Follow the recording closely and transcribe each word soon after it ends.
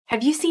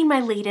Have you seen my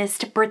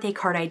latest birthday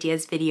card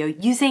ideas video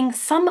using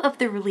some of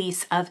the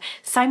release of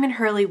Simon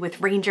Hurley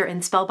with Ranger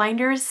and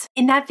Spellbinders?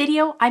 In that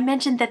video, I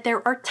mentioned that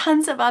there are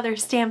tons of other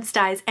stamps,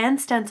 dies, and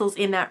stencils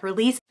in that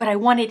release, but I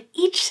wanted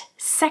each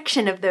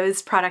section of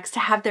those products to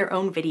have their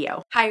own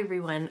video. Hi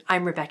everyone,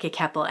 I'm Rebecca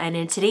Keppel, and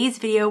in today's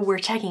video, we're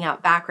checking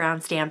out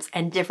background stamps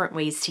and different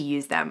ways to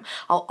use them.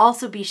 I'll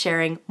also be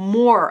sharing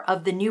more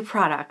of the new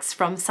products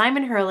from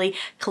Simon Hurley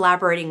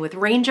collaborating with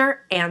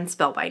Ranger and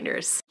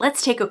Spellbinders.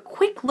 Let's take a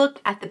quick look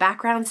at the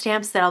background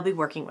stamps that I'll be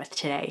working with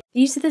today.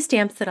 These are the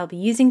stamps that I'll be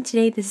using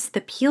today. This is the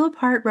Peel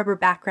Apart Rubber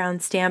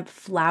Background Stamp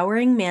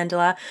Flowering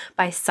Mandala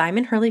by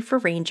Simon Hurley for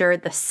Ranger.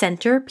 The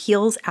center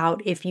peels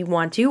out if you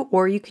want to,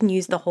 or you can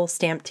use the whole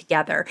stamp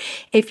together.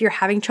 If you're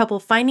having trouble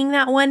finding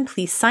that one,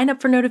 please sign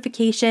up for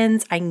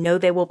notifications. I know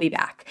they will be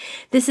back.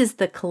 This is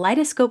the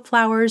Kaleidoscope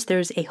flowers.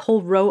 There's a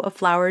whole row of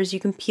flowers you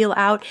can peel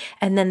out,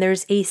 and then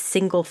there's a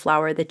single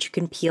flower that you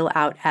can peel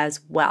out as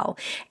well.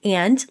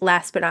 And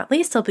last but not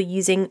least, I'll be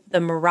using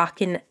the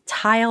Morrocan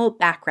tile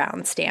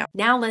background stamp.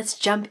 Now let's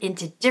jump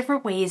into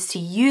different ways to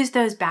use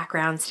those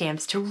background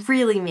stamps to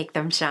really make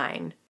them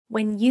shine.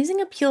 When using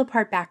a peel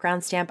apart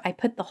background stamp, I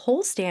put the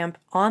whole stamp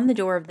on the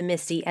door of the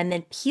MISTI and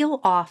then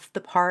peel off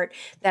the part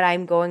that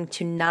I'm going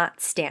to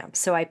not stamp.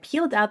 So I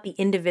peeled out the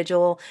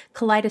individual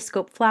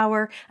Kaleidoscope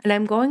flower, and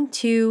I'm going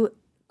to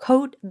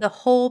coat the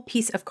whole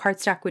piece of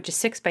cardstock, which is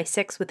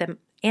 6x6, with an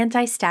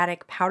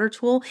anti-static powder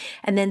tool,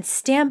 and then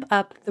stamp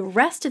up the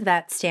rest of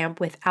that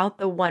stamp without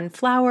the one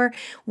flower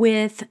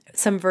with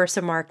some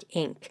Versamark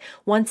ink.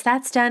 Once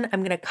that's done, I'm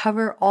going to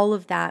cover all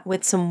of that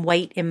with some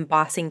white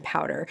embossing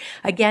powder.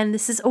 Again,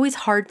 this is always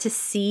hard to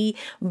see,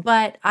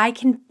 but I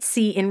can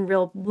see in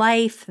real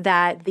life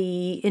that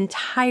the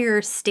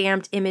entire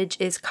stamped image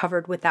is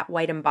covered with that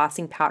white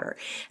embossing powder.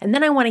 And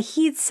then I want to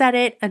heat set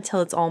it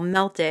until it's all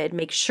melted.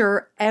 Make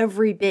sure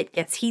every bit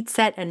gets heat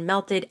set and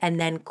melted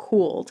and then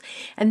cooled.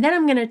 And then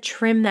I'm going to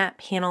trim that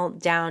panel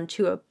down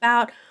to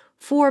about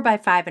 4 by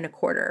 5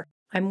 1/4.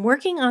 I'm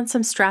working on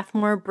some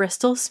Strathmore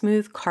Bristol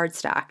Smooth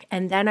cardstock,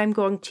 and then I'm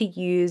going to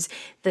use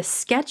the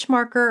Sketch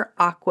Marker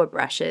Aqua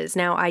brushes.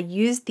 Now, I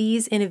used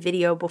these in a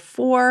video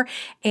before,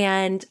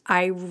 and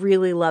I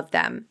really love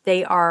them.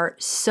 They are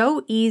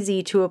so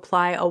easy to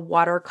apply a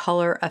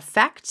watercolor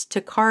effect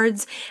to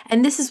cards,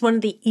 and this is one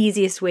of the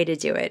easiest way to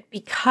do it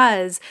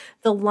because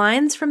the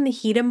lines from the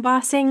heat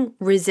embossing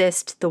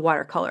resist the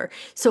watercolor.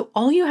 So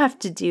all you have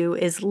to do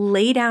is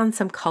lay down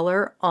some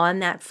color on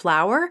that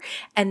flower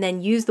and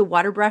then use the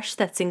water brush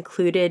that's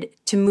included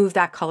to move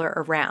that color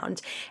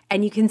around.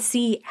 And you can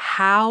see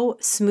how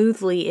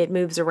smoothly it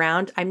moves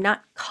around. I'm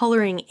not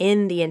coloring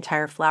in the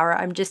entire flower.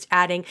 I'm just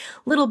adding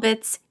little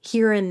bits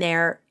here and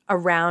there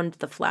around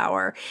the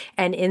flower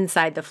and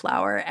inside the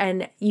flower.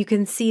 And you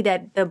can see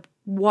that the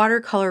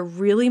watercolor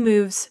really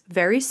moves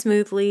very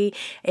smoothly.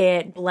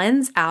 It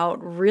blends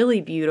out really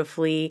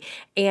beautifully,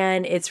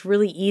 and it's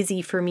really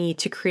easy for me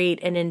to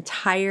create an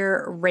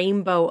entire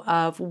rainbow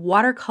of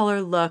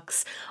watercolor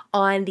looks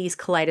on these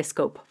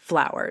Kaleidoscope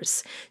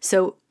flowers.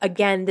 So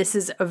again, this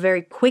is a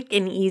very quick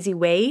and easy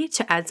way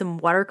to add some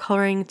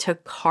watercoloring to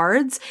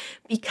cards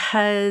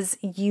because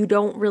you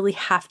don't really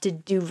have to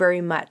do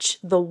very much.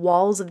 The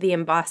walls of the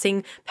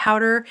embossing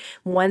powder,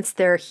 once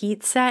they're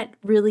heat set,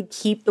 really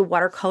keep the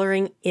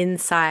watercoloring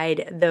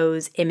inside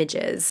those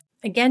images.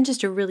 Again,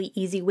 just a really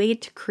easy way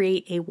to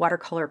create a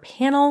watercolor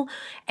panel,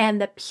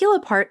 and the peel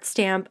apart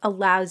stamp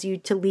allows you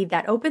to leave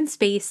that open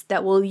space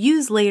that we'll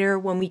use later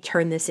when we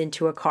turn this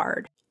into a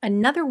card.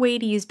 Another way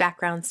to use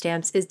background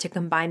stamps is to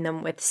combine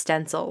them with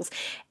stencils.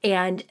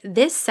 And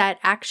this set,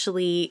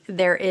 actually,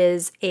 there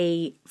is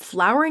a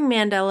flowering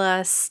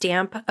mandala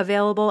stamp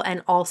available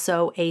and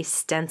also a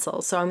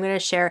stencil. So I'm going to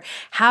share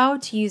how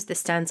to use the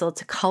stencil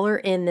to color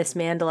in this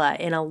mandala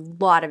in a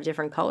lot of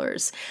different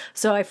colors.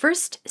 So I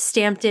first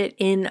stamped it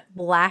in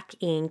black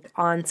ink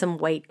on some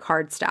white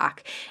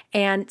cardstock.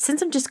 And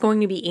since I'm just going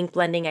to be ink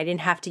blending, I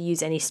didn't have to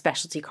use any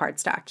specialty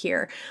cardstock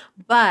here.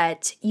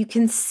 But you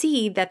can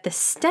see that the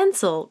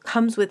stencil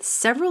comes with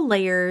several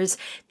layers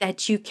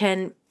that you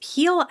can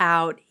peel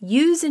out,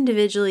 use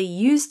individually,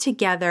 use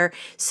together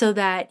so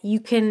that you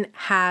can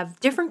have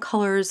different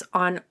colors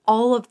on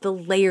all of the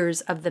layers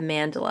of the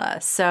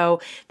mandala.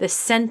 So the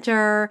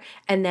center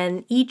and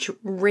then each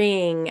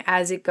ring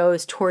as it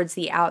goes towards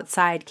the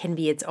outside can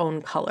be its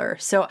own color.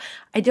 So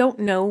I don't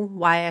know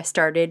why I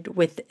started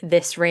with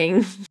this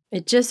ring.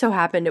 It just so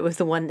happened it was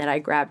the one that I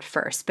grabbed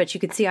first, but you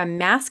can see I'm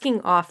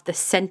masking off the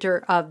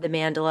center of the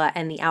mandala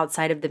and the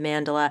outside of the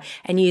mandala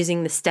and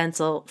using the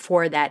stencil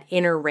for that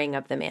inner ring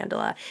of the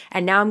mandala.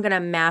 And now I'm going to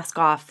mask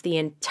off the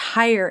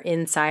entire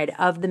inside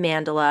of the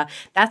mandala.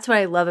 That's what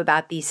I love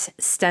about these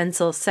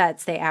stencil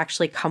sets. They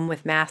actually come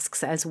with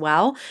masks as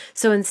well.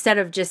 So instead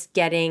of just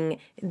getting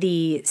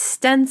the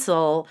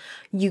stencil,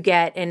 you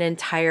get an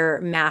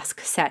entire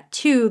mask set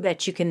too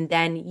that you can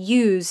then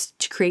use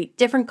to create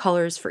different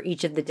colors for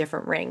each of the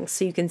different rings.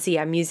 So you can see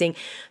I'm using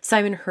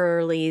Simon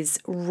Hurley's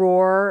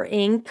Roar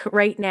ink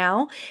right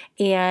now,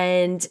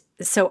 and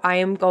so I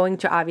am going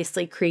to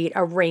obviously create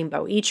a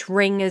rainbow. Each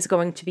ring is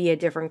going to be a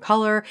different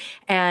color,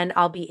 and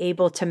I'll be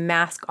able to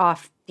mask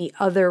off the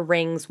other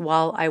rings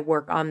while I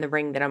work on the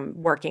ring that I'm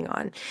working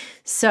on.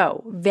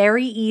 So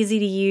very easy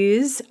to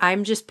use.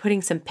 I'm just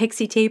putting some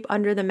pixie tape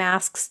under the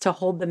masks to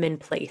hold them in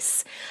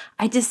place.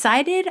 I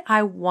decided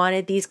I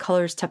wanted these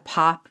colors to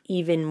pop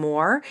even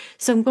more,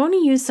 so I'm going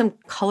to use some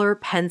color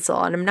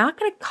pencil, and I'm not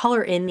going to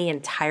color in the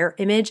entire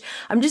image.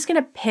 I'm just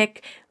going to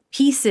pick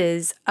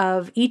pieces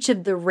of each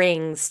of the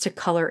rings to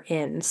color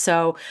in.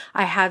 So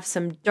I have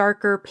some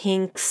darker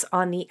pinks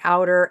on the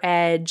outer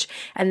edge,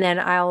 and then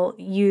I'll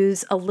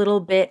use a little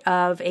bit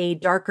of a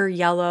darker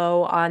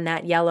yellow on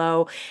that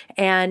yellow.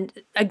 And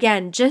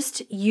again,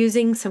 just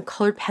using some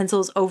colored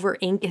pencils over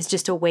ink is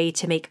just a way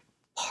to make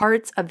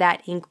parts of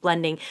that ink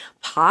blending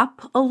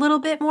pop a little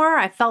bit more.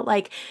 I felt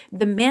like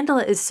the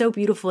mandala is so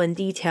beautiful and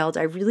detailed.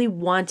 I really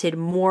wanted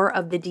more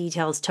of the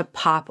details to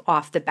pop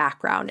off the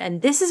background.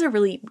 And this is a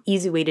really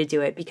easy way to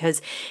do it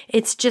because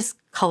it's just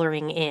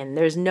coloring in.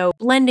 There's no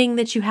blending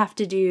that you have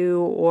to do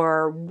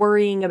or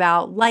worrying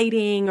about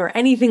lighting or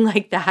anything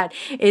like that.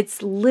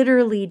 It's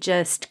literally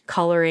just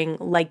coloring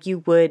like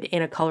you would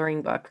in a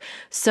coloring book.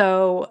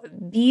 So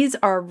these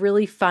are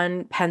really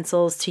fun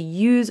pencils to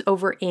use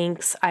over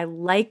inks. I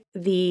like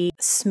the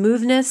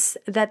smoothness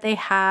that they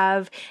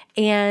have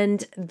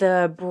and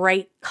the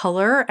bright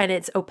color, and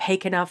it's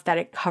opaque enough that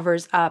it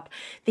covers up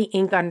the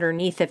ink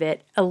underneath of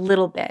it a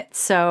little bit.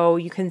 So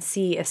you can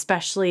see,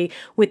 especially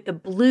with the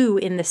blue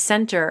in the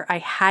center, I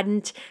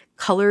hadn't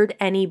colored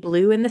any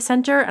blue in the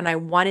center, and I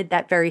wanted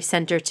that very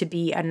center to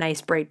be a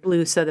nice bright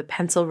blue, so the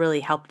pencil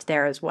really helped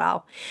there as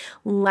well.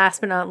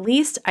 Last but not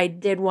least, I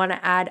did want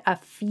to add a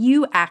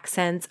few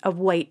accents of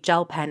white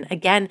gel pen.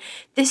 Again,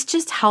 this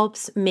just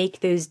helps make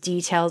those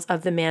details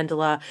of the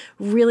mandala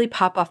really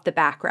pop off the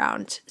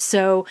background.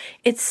 So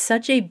it's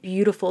such a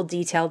beautiful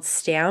detailed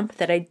stamp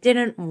that I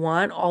didn't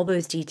want all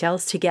those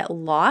details to get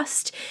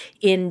lost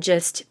in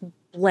just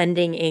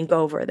blending ink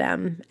over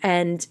them.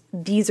 And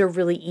these are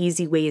really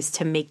easy ways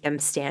to make them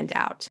stand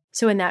out.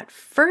 So in that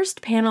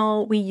first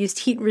panel, we used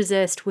heat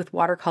resist with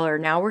watercolor.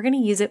 Now we're going to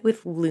use it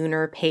with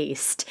lunar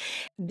paste.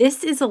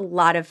 This is a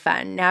lot of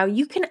fun. Now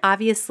you can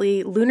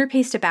obviously lunar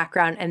paste a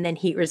background and then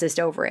heat resist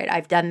over it.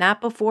 I've done that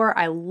before.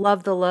 I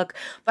love the look,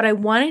 but I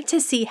wanted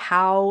to see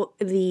how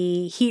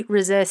the heat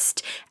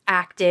resist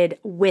acted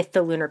with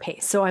the lunar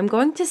paste. So I'm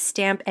going to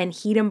stamp and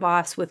heat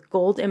emboss with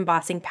gold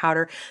embossing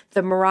powder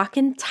the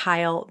Moroccan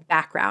tile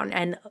background.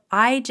 And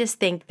I just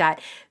think that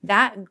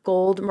that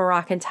gold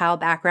Moroccan tile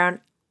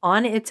background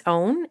on its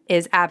own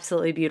is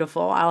absolutely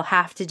beautiful. I'll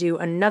have to do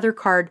another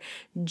card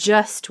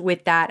just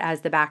with that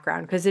as the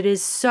background because it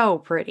is so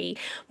pretty,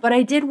 but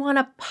I did want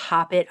to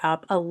pop it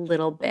up a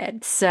little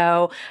bit.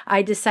 So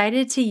I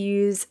decided to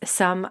use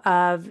some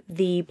of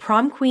the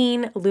Prom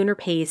Queen lunar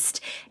paste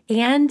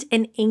and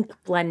an ink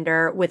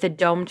blender with a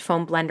domed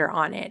foam blender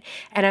on it.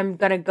 And I'm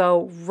going to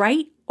go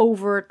right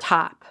over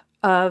top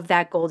of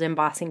that gold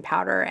embossing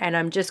powder, and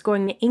I'm just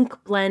going to ink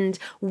blend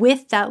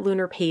with that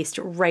lunar paste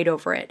right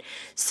over it.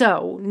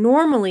 So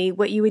normally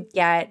what you would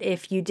get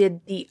if you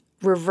did the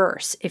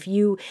reverse, if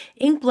you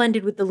ink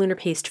blended with the lunar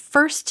paste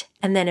first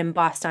and then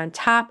embossed on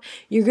top,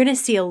 you're going to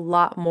see a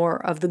lot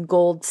more of the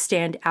gold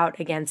stand out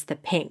against the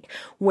pink,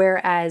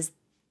 whereas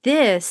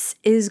this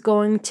is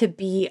going to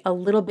be a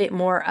little bit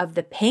more of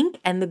the pink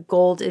and the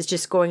gold is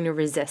just going to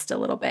resist a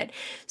little bit.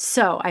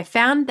 So I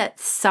found that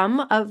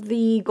some of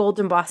the gold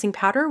embossing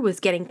powder was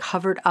getting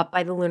covered up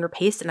by the lunar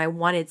paste and I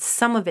wanted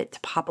some of it to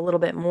pop a little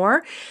bit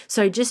more.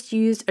 So I just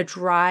used a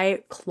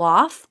dry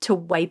cloth to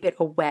wipe it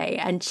away,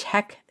 and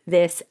check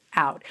this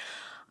out.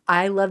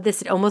 I love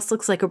this. It almost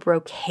looks like a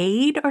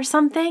brocade or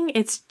something.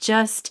 It's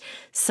just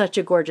such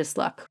a gorgeous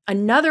look.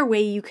 Another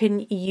way you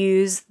can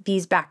use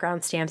these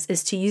background stamps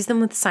is to use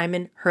them with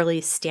Simon Hurley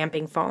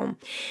stamping foam.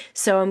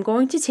 So I'm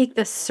going to take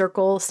the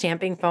circle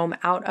stamping foam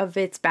out of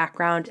its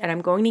background and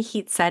I'm going to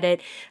heat set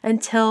it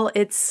until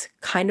it's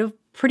kind of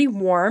pretty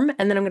warm,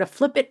 and then I'm going to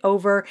flip it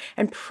over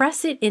and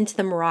press it into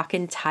the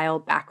Moroccan tile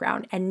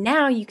background. And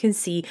now you can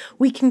see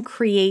we can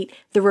create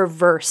the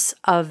reverse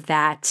of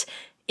that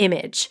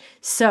image.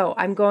 So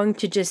I'm going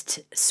to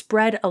just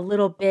spread a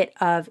little bit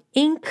of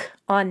ink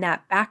on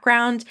that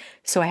background.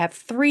 So I have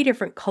 3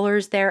 different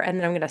colors there, and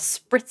then I'm going to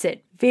spritz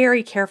it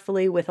very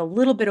carefully with a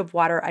little bit of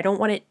water. I don't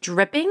want it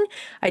dripping.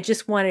 I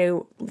just want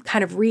to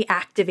kind of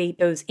reactivate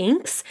those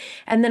inks.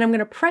 And then I'm going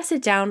to press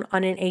it down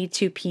on an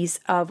A2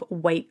 piece of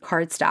white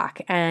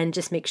cardstock and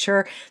just make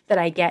sure that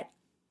I get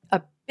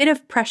a bit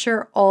of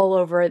pressure all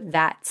over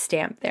that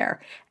stamp there.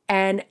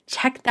 And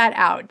check that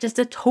out, just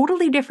a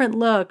totally different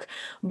look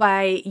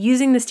by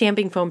using the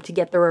stamping foam to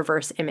get the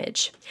reverse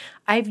image.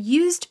 I've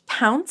used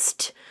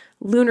pounced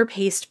lunar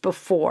paste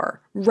before,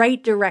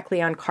 right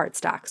directly on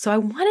cardstock. So I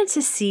wanted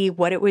to see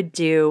what it would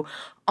do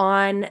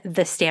on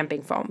the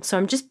stamping foam. So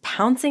I'm just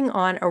pouncing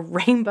on a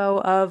rainbow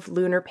of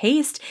lunar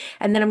paste,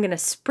 and then I'm going to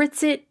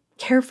spritz it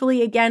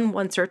carefully again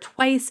once or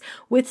twice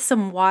with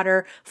some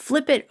water,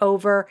 flip it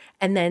over,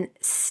 and then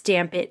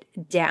stamp it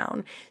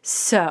down.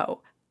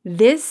 So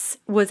this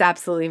was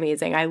absolutely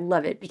amazing. I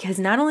love it because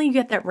not only you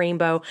get that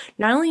rainbow,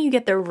 not only you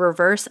get the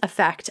reverse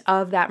effect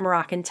of that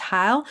Moroccan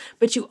tile,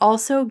 but you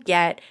also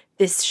get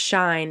this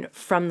shine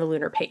from the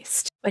lunar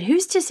paste. But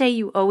who's to say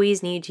you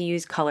always need to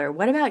use color?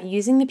 What about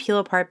using the peel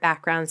apart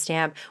background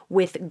stamp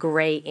with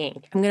gray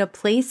ink? I'm going to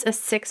place a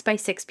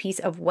 6x6 piece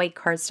of white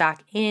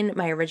cardstock in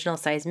my original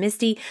size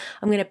MISTI.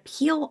 I'm going to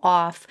peel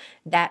off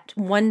that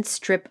one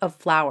strip of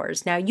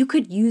flowers. Now you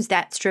could use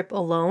that strip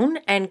alone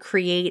and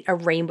create a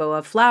rainbow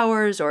of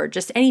flowers or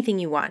just anything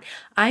you want.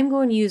 I'm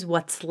going to use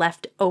what's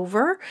left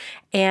over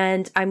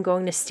and I'm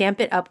going to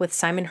stamp it up with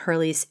Simon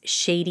Hurley's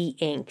Shady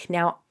ink.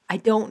 Now I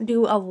don't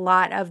do a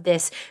lot of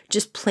this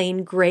just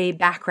plain gray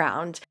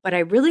background, but I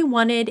really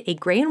wanted a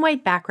gray and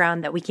white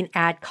background that we can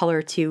add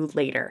color to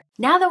later.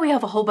 Now that we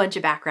have a whole bunch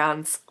of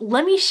backgrounds,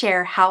 let me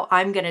share how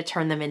I'm going to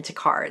turn them into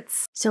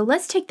cards. So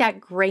let's take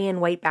that gray and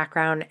white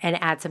background and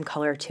add some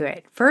color to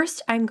it.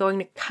 First, I'm going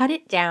to cut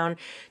it down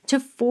to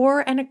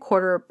 4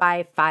 1/4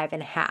 by 5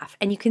 1/2.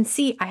 And you can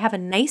see I have a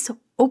nice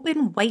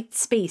open white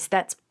space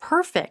that's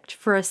perfect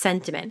for a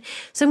sentiment.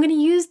 So I'm going to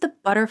use the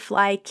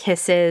Butterfly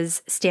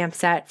Kisses stamp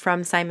set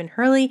from Simon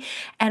Hurley,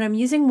 and I'm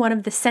using one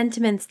of the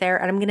sentiments there,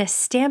 and I'm going to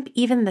stamp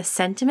even the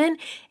sentiment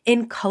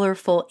in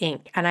colorful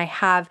ink. And I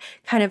have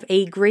kind of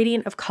a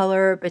gradient of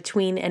color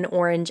between an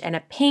orange and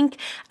a pink.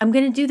 I'm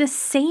going to do the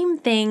same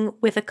thing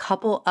with a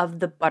couple of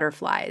the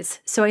butterflies.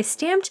 So I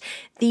stamped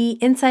the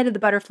inside of the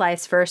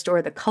butterflies first,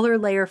 or the color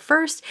layer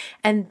first,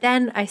 and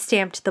then I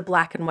stamped the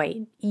black and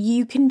white.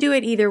 You can do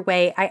it either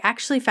way. I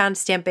actually found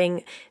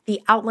stamping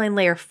the outline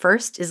layer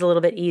first is a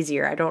little bit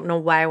easier. I don't know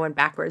why I went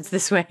backwards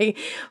this way,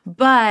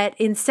 but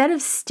instead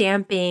of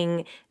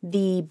stamping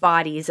the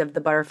bodies of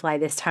the butterfly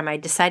this time, I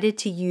decided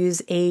to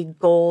use a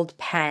gold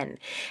pen.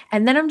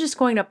 And then I'm just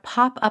going to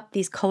pop up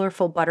these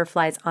colorful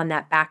butterflies on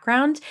that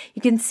background.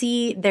 You can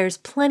see there's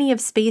plenty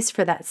of space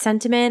for that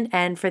sentiment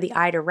and for the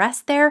eye to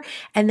rest there,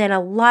 and then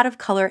a lot of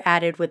color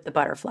added with the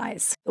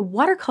butterflies. The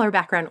watercolor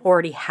background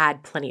already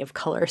had plenty of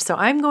color, so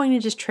I'm going to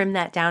just trim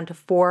that down to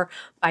 4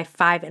 by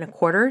 5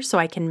 1/4 so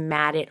I can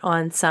mat it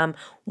on some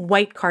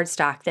white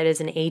cardstock that is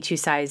an A2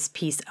 size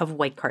piece of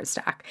white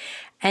cardstock.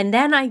 And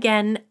then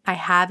again, I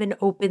have an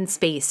open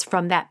space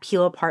from that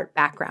peel apart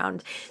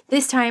background.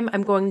 This time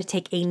I'm going to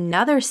take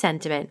another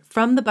sentiment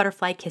from the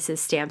Butterfly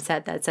Kisses stamp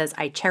set that says,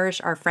 "I cherish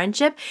our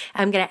friendship."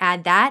 I'm going to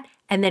add that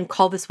and then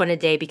call this one a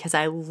day because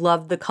I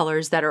love the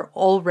colors that are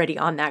already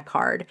on that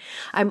card.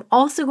 I'm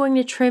also going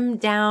to trim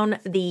down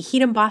the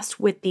heat embossed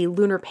with the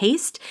lunar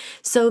paste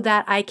so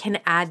that I can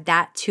add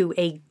that to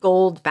a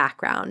gold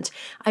background.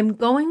 I'm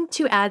going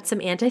to add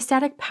some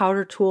anti-static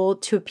powder tool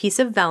to a piece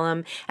of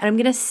vellum, and I'm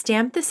going to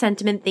stamp the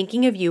sentiment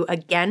 "Thinking of You"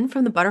 again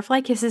from the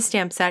Butterfly Kisses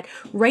stamp set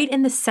right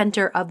in the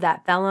center of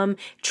that vellum.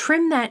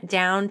 Trim that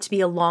down to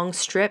be a long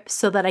strip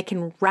so that I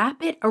can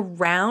wrap it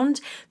around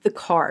the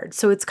card.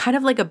 So it's kind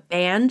of like a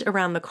band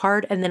around the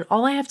card, and then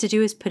all I have to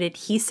do is put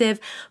adhesive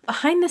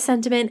behind the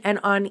sentiment and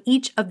on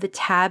each of the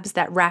tabs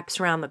that wraps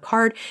around the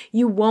card.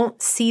 You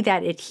won't see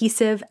that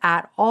adhesive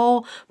at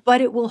all,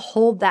 but it will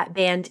hold that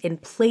band in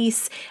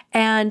place.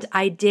 And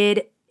I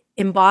did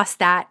emboss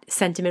that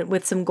sentiment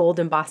with some gold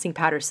embossing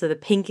powder, so the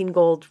pink and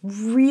gold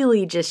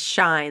really just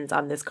shines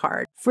on this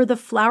card. For the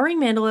flowering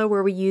mandala,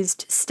 where we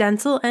used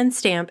stencil and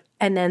stamp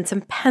and then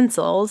some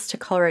pencils to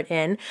color it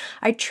in,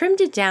 I trimmed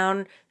it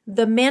down.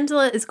 The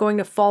mandala is going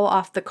to fall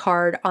off the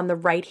card on the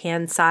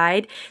right-hand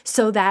side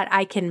so that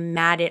I can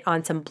mat it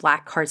on some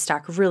black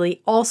cardstock.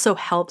 Really also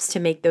helps to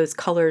make those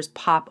colors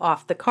pop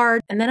off the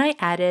card. And then I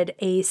added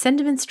a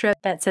sentiment strip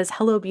that says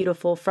 "Hello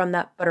Beautiful" from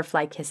that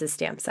Butterfly Kisses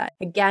stamp set.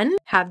 Again,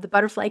 have the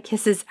Butterfly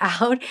Kisses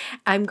out.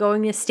 I'm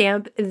going to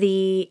stamp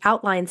the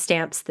outline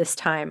stamps this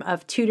time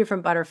of 2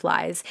 different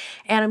butterflies.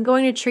 And I'm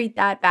going to treat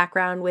that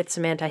background with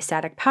some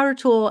anti-static powder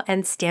tool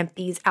and stamp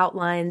these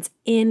outlines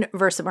in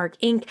Versamark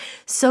ink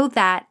so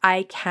that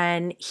I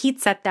can heat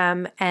set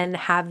them and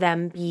have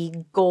them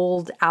be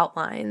gold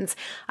outlines.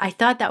 I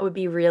thought that would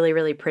be really,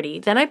 really pretty.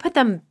 Then I put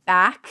them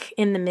back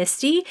in the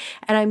MISTI,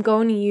 and I'm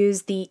going to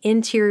use the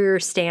interior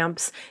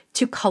stamps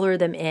to color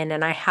them in,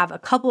 and I have a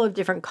couple of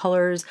different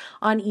colors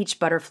on each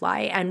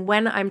butterfly. And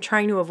when I'm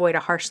trying to avoid a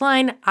harsh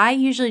line, I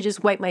usually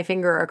just wipe my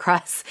finger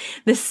across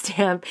the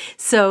stamp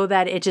so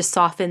that it just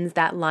softens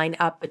that line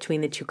up between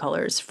the 2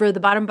 colors. For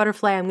the bottom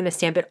butterfly, I'm going to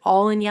stamp it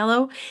all in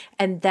yellow,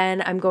 and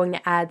then I'm going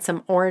to add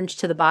some orange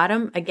to the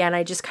bottom. Again,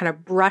 I just kind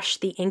of brush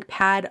the ink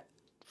pad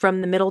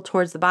from the middle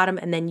towards the bottom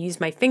and then use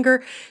my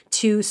finger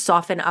to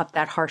soften up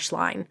that harsh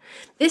line.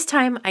 This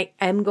time I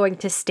am going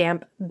to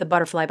stamp the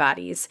butterfly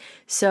bodies.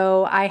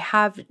 So I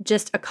have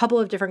just a couple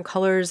of different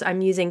colors.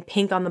 I'm using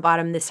pink on the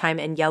bottom this time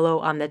and yellow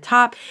on the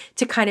top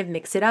to kind of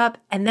mix it up.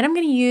 And then I'm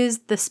going to use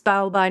the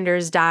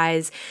Spellbinders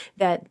dies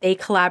that they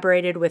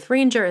collaborated with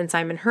Ranger and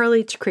Simon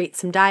Hurley to create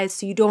some dies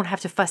so you don't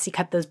have to fussy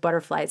cut those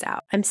butterflies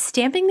out. I'm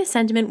stamping the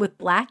sentiment with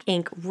black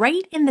ink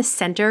right in the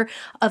center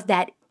of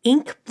that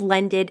ink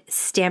blended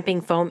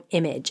stamping foam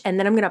image, and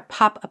then I'm going to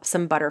pop up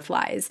some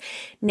butterflies.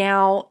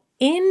 Now,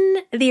 in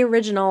the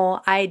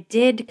original, I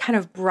did kind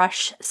of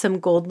brush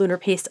some gold lunar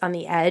paste on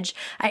the edge.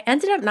 I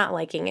ended up not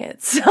liking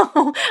it,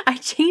 so I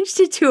changed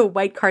it to a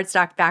white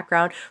cardstock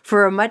background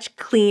for a much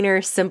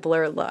cleaner,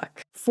 simpler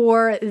look.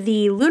 For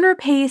the lunar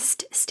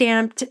paste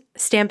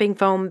stamping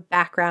foam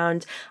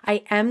background,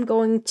 I am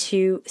going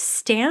to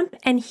stamp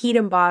and heat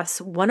emboss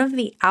one of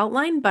the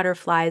outline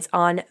butterflies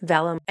on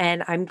vellum,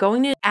 and I'm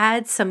going to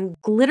add some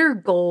glitter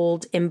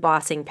gold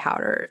embossing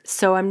powder.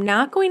 So I'm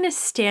not going to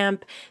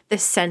stamp the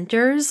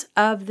centers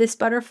of this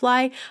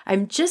butterfly.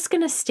 I'm just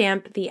going to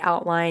stamp the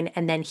outline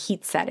and then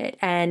heat set it.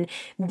 And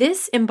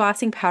this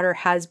embossing powder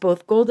has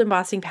both gold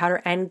embossing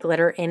powder and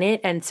glitter in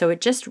it, and so it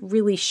just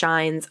really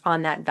shines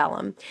on that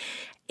vellum.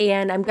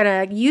 And I'm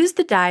going to use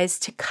the dies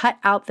to cut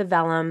out the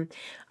vellum.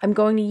 I'm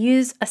going to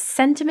use a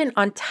sentiment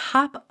on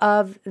top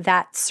of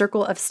that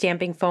circle of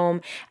stamping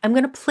foam. I'm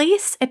going to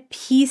place a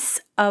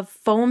piece of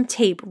foam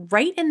tape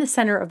right in the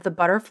center of the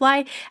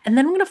butterfly, and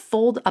then I'm going to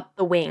fold up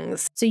the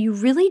wings. So you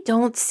really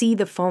don't see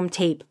the foam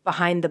tape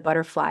behind the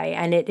butterfly,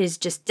 and it is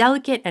just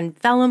delicate and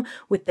vellum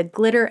with the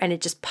glitter, and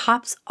it just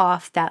pops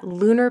off that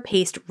lunar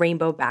paste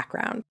rainbow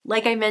background.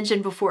 Like I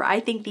mentioned before,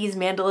 I think these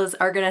mandalas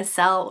are going to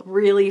sell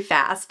really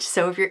fast.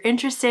 So if you're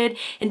interested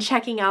in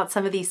checking out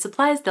some of these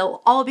supplies,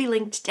 they'll all be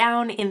linked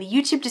down in the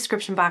YouTube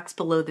description box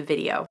below the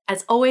video.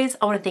 As always,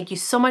 I want to thank you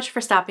so much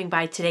for stopping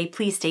by today.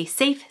 Please stay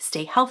safe,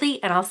 stay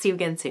healthy, and I'll see you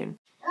again soon.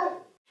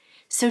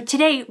 So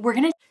today we're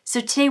gonna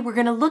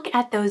look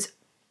at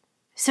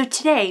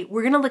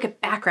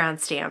background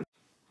stamps.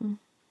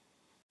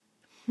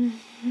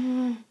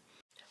 One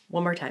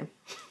more time.